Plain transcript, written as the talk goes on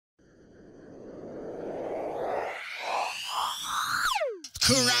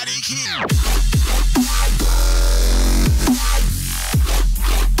Karate Kid.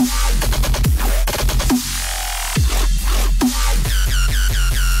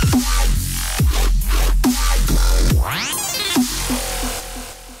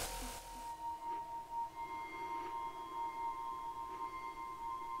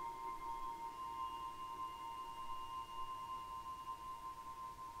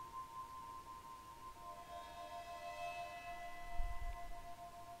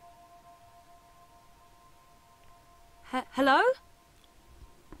 Hello?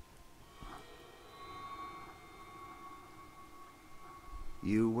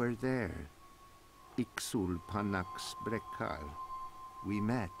 You were there. Ixul Panax Brekal. We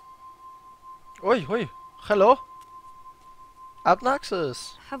met. Oi, oi. Hello?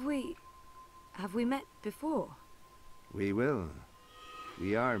 Obnoxious. Have we met before? We will.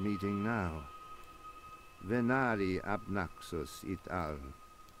 We are meeting now. Venari Abnaxus it al.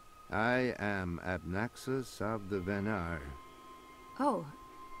 I am Abnaxus of the Venar. Oh,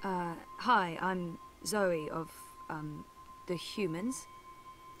 hi, I'm Zoe of, the humans.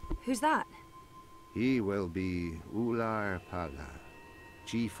 Who's that? He will be Ular Pala,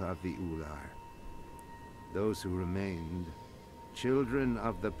 chief of the Ular. Those who remained, children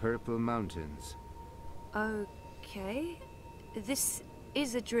of the Purple Mountains. Okay. This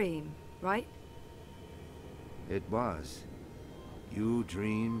is a dream, right? It was. You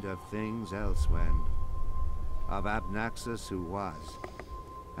dreamed of things elsewhere. Of Abnaxus who was,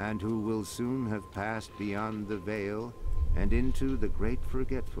 and who will soon have passed beyond the veil and into the great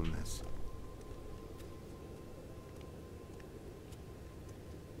forgetfulness.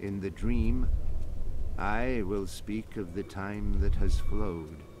 In the dream, I will speak of the time that has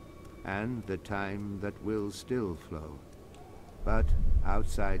flowed, and the time that will still flow. But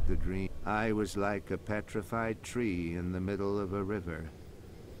outside the dream, I was like a petrified tree in the middle of a river,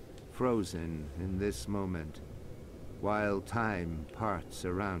 frozen in this moment, while time parts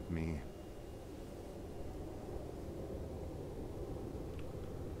around me.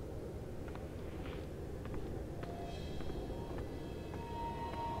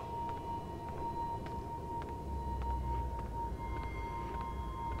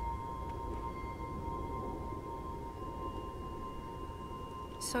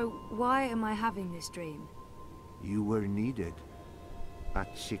 So why am I having this dream? You were needed.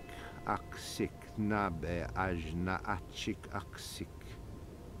 Achik aksik nabe ajna achik aksik.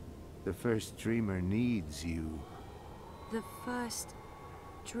 The first dreamer needs you. The first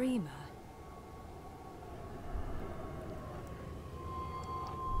dreamer?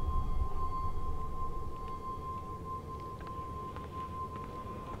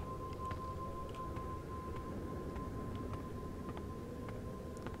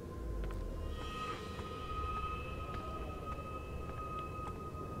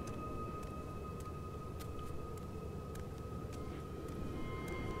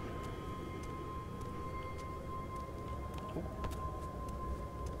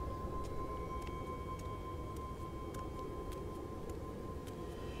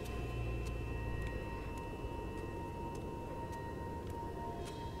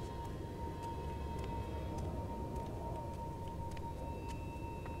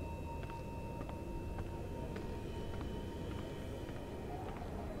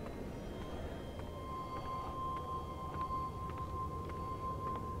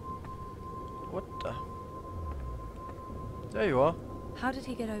 What the? There you are. How did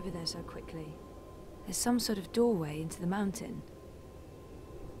he get over there so quickly? There's some sort of doorway into the mountain.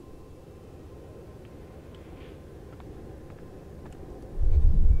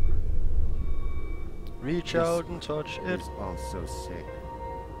 Reach This out and touch one it. is also sick.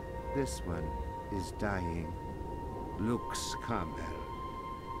 This one is dying. Lux Kamel.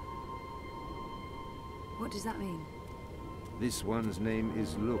 What does that mean? This one's name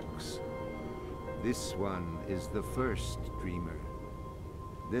is Lux. This one is the first dreamer.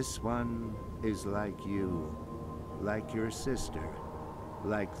 This one is like you, like your sister,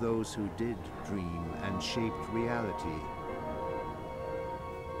 like those who did dream and shaped reality.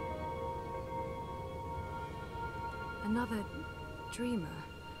 Another dreamer?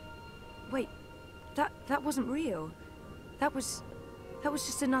 Wait, that wasn't real. That was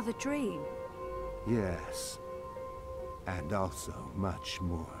just another dream. Yes, and also much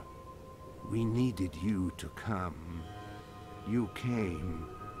more. We needed you to come. You came.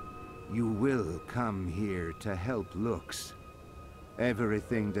 You will come here to help Lux.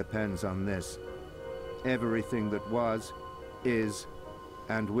 Everything depends on this. Everything that was, is,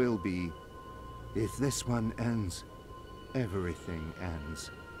 and will be. If this one ends, everything ends.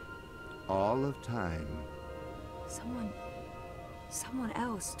 All of time. Someone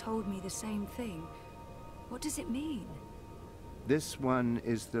else told me the same thing. What does it mean? This one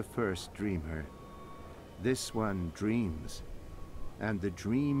is the first dreamer. This one dreams. And the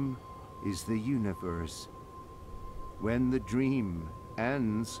dream is the universe. When the dream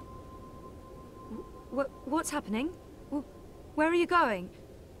ends... What's happening? Where are you going?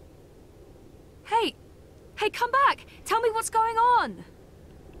 Hey! Hey, come back! Tell me what's going on!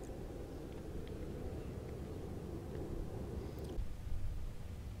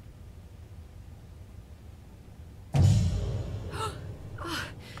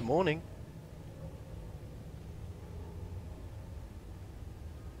 Good morning.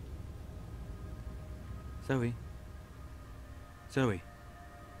 Zoe? Zoe?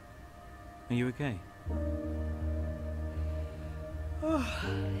 Are you okay?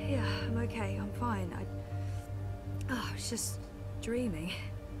 Yeah, I'm okay. I'm fine. I was just dreaming.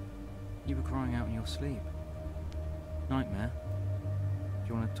 You were crying out in your sleep. Nightmare? Do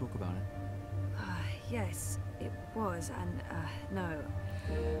you want to talk about it? Yes, it was, and, no.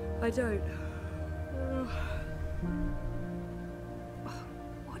 I don't.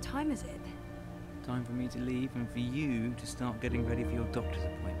 What time is it? Time for me to leave and for you to start getting ready for your doctor's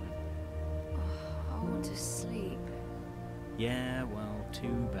appointment. I want to sleep. Yeah, well,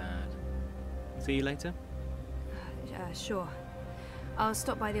 too bad. See you later? Sure. I'll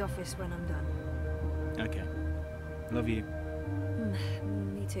stop by the office when I'm done. Okay. Love you.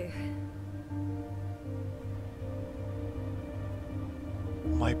 Me too.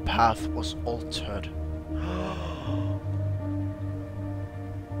 My path was altered.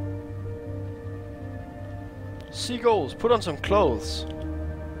 Seagulls, put on some clothes.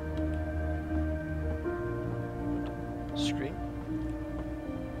 Screen.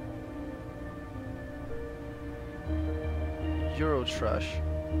 Euro trash.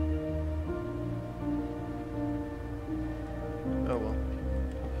 Oh well.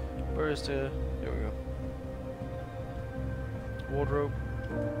 Where is the... There we go. Wardrobe.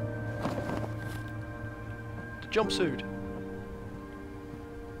 The jumpsuit.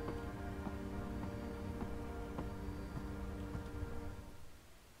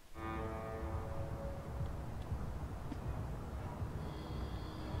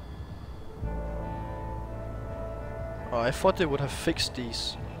 Oh, I thought they would have fixed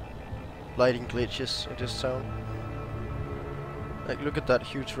these lighting glitches in this town. Like, look at that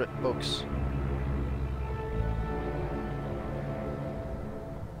huge red box.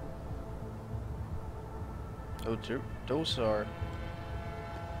 Oh, those are...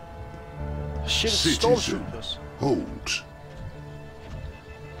 Shit, it's Citizen, stormtroopers. halt.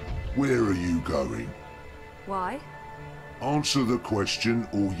 Where are you going? Why? Answer the question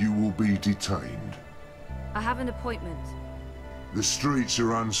or you will be detained. I have an appointment. The streets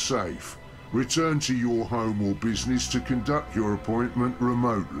are unsafe. Return to your home or business to conduct your appointment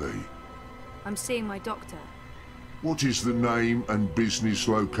remotely. I'm seeing my doctor. What is the name and business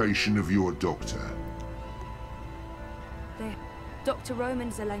location of your doctor? There. Dr.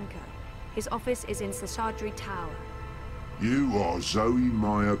 Roman Zelenko. His office is in Sashadri Tower. You are Zoe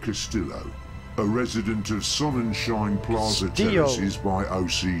Meyer Castillo, a resident of Sonnenschein Plaza Castillo. Terraces by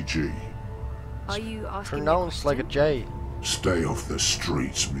OCG. Are you asking me Pronounced like a J. Stay off the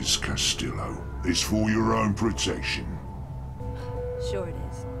streets, Miss Castillo. It's for your own protection. Sure it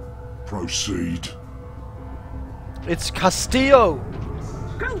is. Proceed. It's Castillo!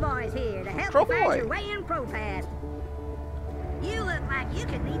 Crowboy's here to help you find your way in ProPass. You look like you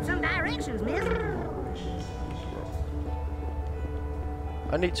could need some directions, miss.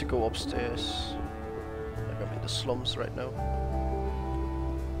 I need to go upstairs. Like I'm in the slums right now.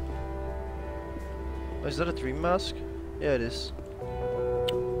 Oh, is that a dream mask? Yeah, it is.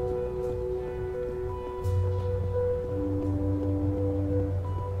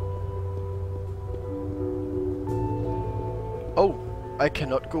 Oh, I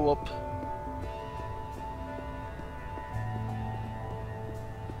cannot go up.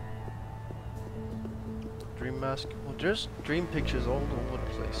 Dream mask. Well, there's dream pictures all over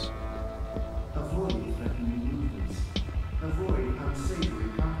the place. Avoid threatening movements. Avoid unsavory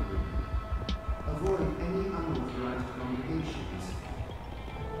company. Avoid any unauthorized congregations.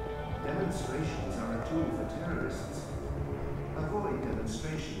 Demonstrations are a tool for terrorists. Avoid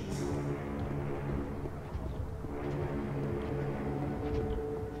demonstrations.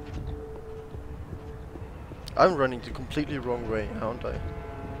 I'm running the completely wrong way, aren't I?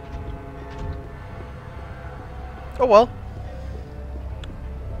 Oh well.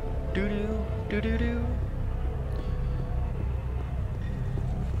 Doo doo doo doo doo.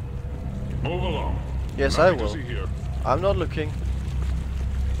 Move along. Yes, I Nothing to will. see here. I'm not looking.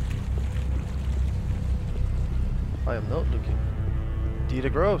 I am not looking. Dieter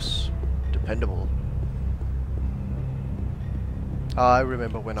Gross. Dependable. I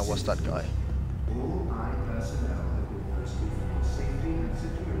remember when I was that guy. All my personnel have been posted for safety and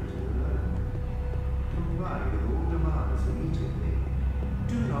security alone. Comply with all demands immediately.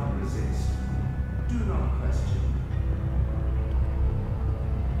 Do not resist. Do not question.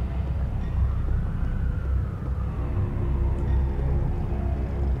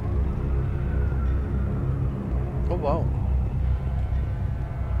 Oh wow.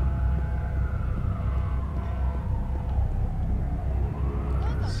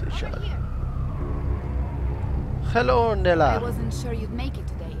 Hello, Nella. I wasn't sure you'd make it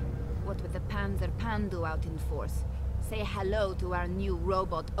today. What with the Panzer Pandu out in force. Say hello to our new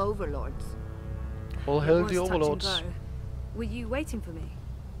robot overlords. All hail the overlords. Were you waiting for me?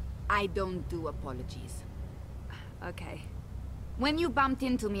 I don't do apologies. Okay. When you bumped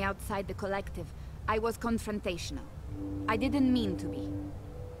into me outside the collective, I was confrontational. I didn't mean to be.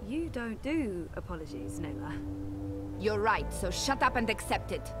 You don't do apologies, Nela. You're right, so shut up and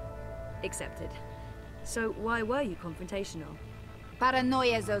accept it. Accepted. So why were you confrontational?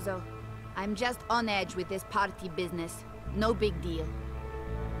 Paranoia, Zozo. I'm just on edge with this party business. No big deal.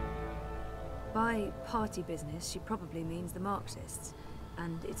 By party business, she probably means the Marxists.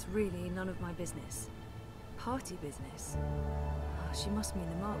 And it's really none of my business. Party business? Oh, she must mean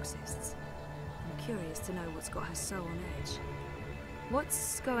the Marxists. I'm curious to know what's got her so on edge.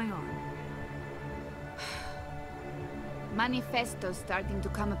 What's going on? Manifesto's starting to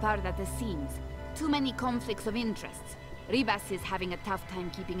come apart at the seams. Too many conflicts of interests. Ribas is having a tough time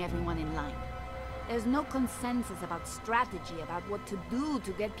keeping everyone in line. There's no consensus about strategy, about what to do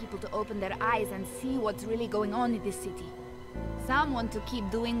to get people to open their eyes and see what's really going on in this city. Some want to keep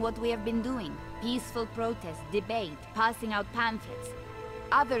doing what we have been doing. Peaceful protest, debate, passing out pamphlets.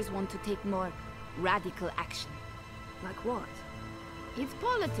 Others want to take more radical action. Like what? It's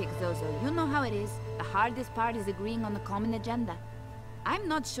politics, Zozo. You know how it is. The hardest part is agreeing on a common agenda. I'm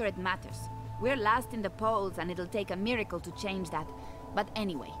not sure it matters. We're last in the polls, and it'll take a miracle to change that. But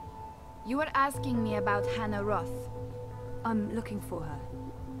anyway, you were asking me about Hannah Roth. I'm looking for her.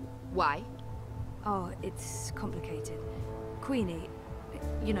 Why? Oh, it's complicated. Queenie,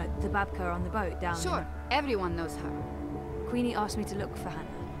 you know, the Babka on the boat down Sure, everyone knows her. Queenie asked me to look for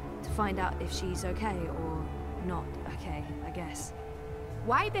Hannah, to find out if she's okay or not okay, I guess.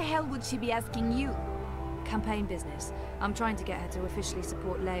 Why the hell would she be asking you? Campaign business. I'm trying to get her to officially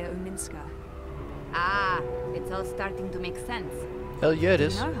support Leia Uminska. Ah, it's all starting to make sense. Hell yeah, it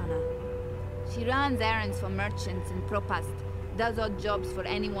is. You know Hannah? She runs errands for merchants in Propast, does odd jobs for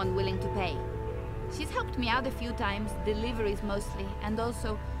anyone willing to pay. She's helped me out a few times, deliveries mostly, and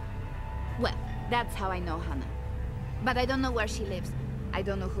also... Well, that's how I know Hannah. But I don't know where she lives. I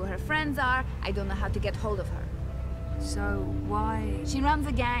don't know who her friends are, I don't know how to get hold of her. So, why... She runs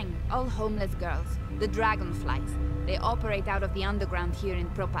a gang, all homeless girls, the Dragonflies. They operate out of the underground here in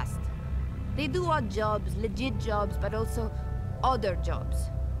Propast. They do odd jobs, legit jobs, but also odder jobs.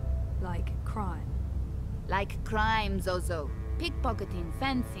 Like crime? Like crime, Zozo. Pickpocketing,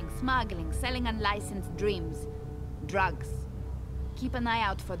 fencing, smuggling, selling unlicensed dreams. Drugs. Keep an eye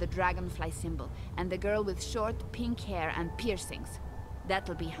out for the dragonfly symbol, and the girl with short, pink hair and piercings.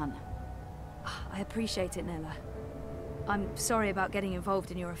 That'll be Hannah. I appreciate it, Nella. I'm sorry about getting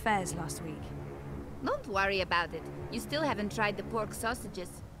involved in your affairs last week. Don't worry about it. You still haven't tried the pork sausages.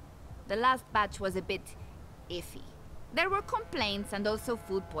 The last batch was a bit iffy. There were complaints and also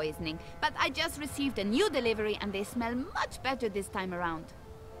food poisoning, but I just received a new delivery and they smell much better this time around.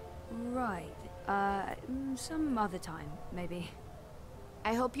 Right. Some other time, maybe.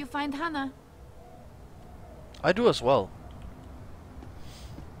 I hope you find Hannah. I do as well.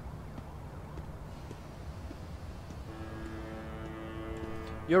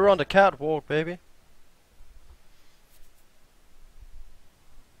 You're on the catwalk, baby.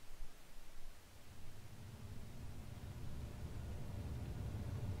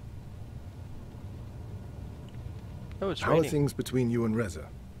 Oh, it's How raining. are things between you and Reza?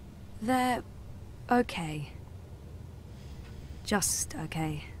 They're... okay. Just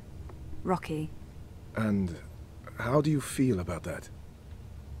okay. Rocky. And how do you feel about that?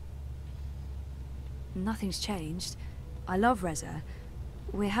 Nothing's changed. I love Reza.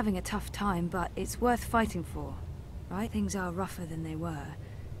 We're having a tough time, but it's worth fighting for. Right? Things are rougher than they were.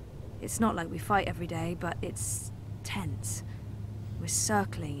 It's not like we fight every day, but it's tense. We're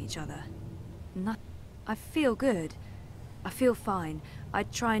circling each other. I feel good. I feel fine. I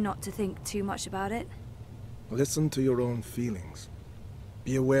try not to think too much about it. Listen to your own feelings.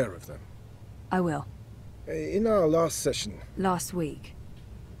 Be aware of them. I will. In our last session... Last week.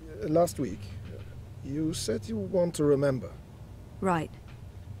 Last week, you said you want to remember. Right.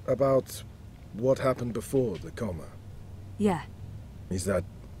 About what happened before the coma. Yeah. Is that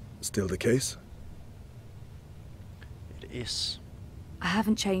still the case? It is. I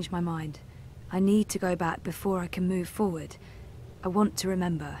haven't changed my mind. I need to go back before I can move forward. I want to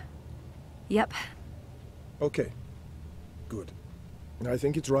remember. Yep. Okay. Good. I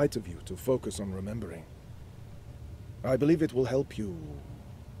think it's right of you to focus on remembering. I believe it will help you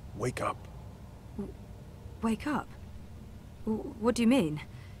wake up. Wake up? What do you mean?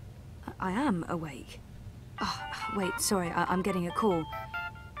 I am awake. Oh, wait, sorry, I'm getting a call.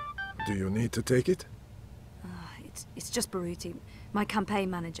 Do you need to take it? It's just Baruti, my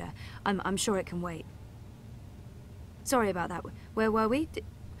campaign manager. I'm sure it can wait. Sorry about that. Where were we?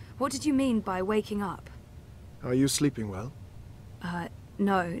 What did you mean by waking up? Are you sleeping well?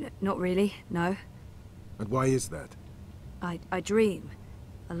 No, not really, no. And why is that? I dream.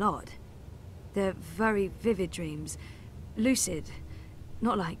 A lot. They're very vivid dreams. Lucid.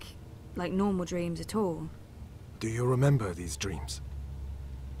 Not like normal dreams at all. Do you remember these dreams?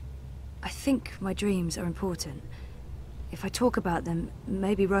 I think my dreams are important. If I talk about them,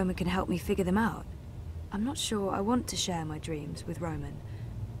 maybe Roman can help me figure them out. I'm not sure I want to share my dreams with Roman.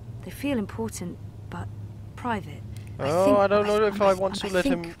 They feel important, but private. I don't know if I want to let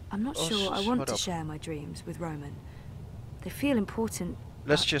him... I'm not sure I want to share my dreams with Roman. They feel important,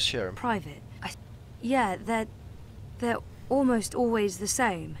 Let's just share them. Private. Yeah, they're almost always the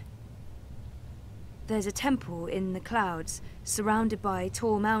same. There's a temple in the clouds, surrounded by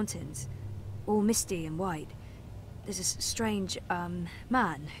tall mountains, all misty and white. There's a strange,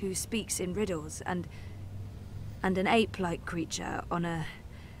 man who speaks in riddles, and an ape-like creature on a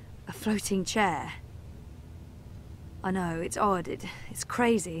floating chair. I know, it's odd, it's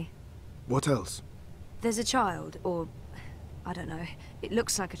crazy. What else? There's a child, or... I don't know. It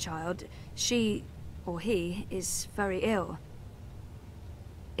looks like a child. She, or he, is very ill.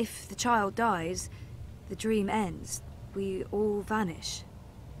 If the child dies, the dream ends. We all vanish.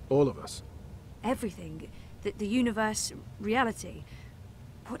 All of us? Everything. The universe, reality.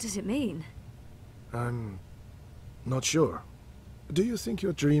 What does it mean? I'm not sure. Do you think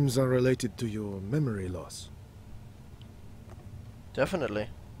your dreams are related to your memory loss? Definitely.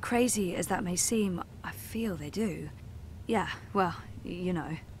 Crazy as that may seem, I feel they do. Yeah, well, you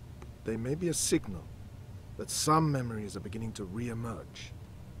know. They may be a signal that some memories are beginning to re-emerge.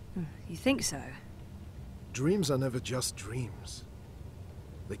 You think so? Dreams are never just dreams.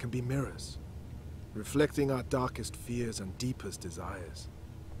 They can be mirrors, reflecting our darkest fears and deepest desires.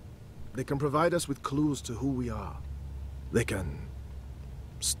 They can provide us with clues to who we are. They can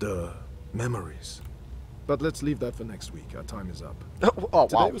stir memories. But let's leave that for next week. Our time is up. Oh,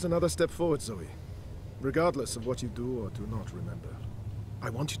 Today wow. was another step forward, Zoe. Regardless of what you do or do not remember, I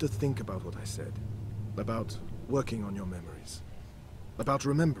want you to think about what I said. About working on your memories. About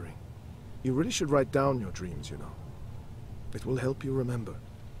remembering. You really should write down your dreams, you know. It will help you remember.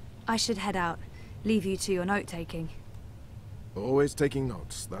 I should head out. Leave you to your note-taking. Always taking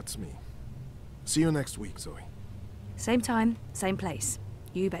notes, that's me. See you next week, Zoe. Same time, same place.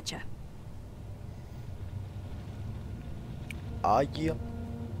 You betcha. Yeah.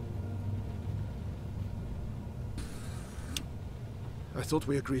 I thought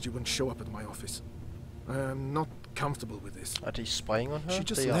we agreed you wouldn't show up at my office. I am not comfortable with this. Are they spying on her? She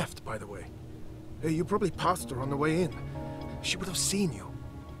just They are. left, by the way. Hey, you probably passed her on the way in. She would have seen you.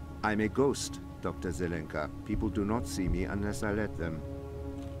 I'm a ghost, Dr. Zelenka. People do not see me unless I let them.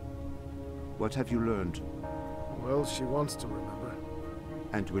 What have you learned? Well, she wants to remember.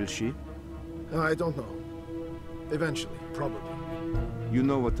 And will she? I don't know. Eventually, probably. You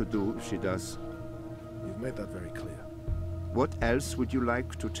know what to do if she does. You've made that very clear. What else would you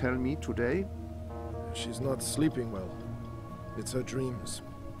like to tell me today? She's not sleeping well. It's her dreams.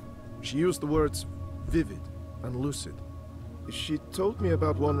 She used the words vivid and lucid. She told me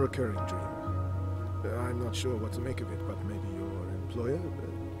about one recurring dream. I'm not sure what to make of it, but maybe your employer?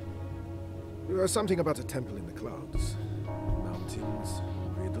 Something about a temple in the clouds. Mountains,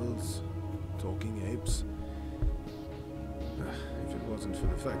 riddles, talking apes. If it wasn't for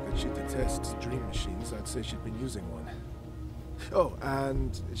the fact that she detests dream machines, I'd say she'd been using one. Oh,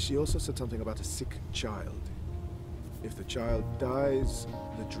 and she also said something about a sick child. If the child dies,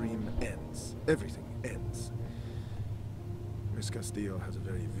 the dream ends. Everything ends. Miss Castillo has a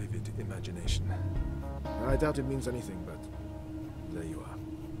very vivid imagination. I doubt it means anything, but there you are.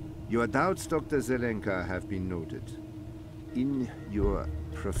 Your doubts, Dr. Zelenka, have been noted. In your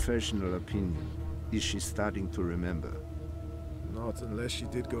professional opinion, is she starting to remember? Not unless she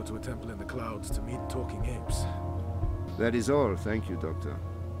did go to a temple in the clouds to meet talking apes. That is all, thank you, Doctor.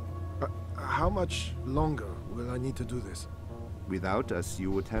 How much longer will I need to do this? Without us,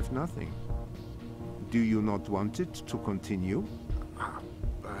 you would have nothing. Do you not want it to continue?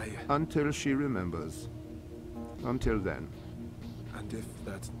 Until she remembers. Until then. And if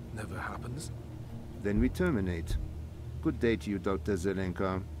that never happens? Then we terminate. Good day to you, Dr.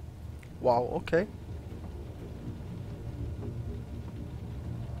 Zelenka. Wow, okay.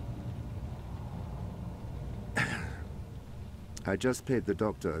 I just paid the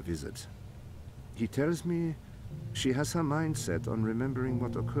doctor a visit. He tells me she has her mind set on remembering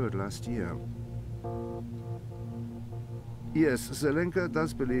what occurred last year. Yes, Zelenka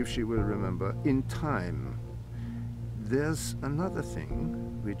does believe she will remember in time. There's another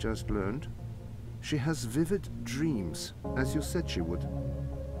thing we just learned. She has vivid dreams, as you said she would.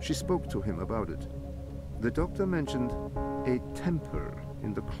 She spoke to him about it. The doctor mentioned a temple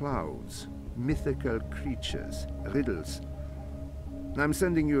in the clouds, mythical creatures, riddles. I'm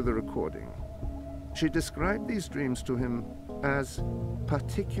sending you the recording. She described these dreams to him as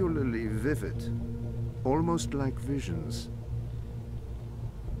particularly vivid, almost like visions.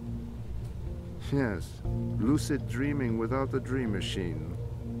 Yes, lucid dreaming without the dream machine.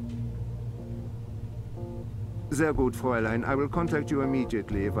 Sehr gut, Fräulein. I will contact you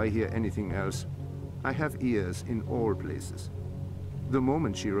immediately if I hear anything else. I have ears in all places. The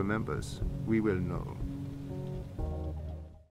moment she remembers, we will know.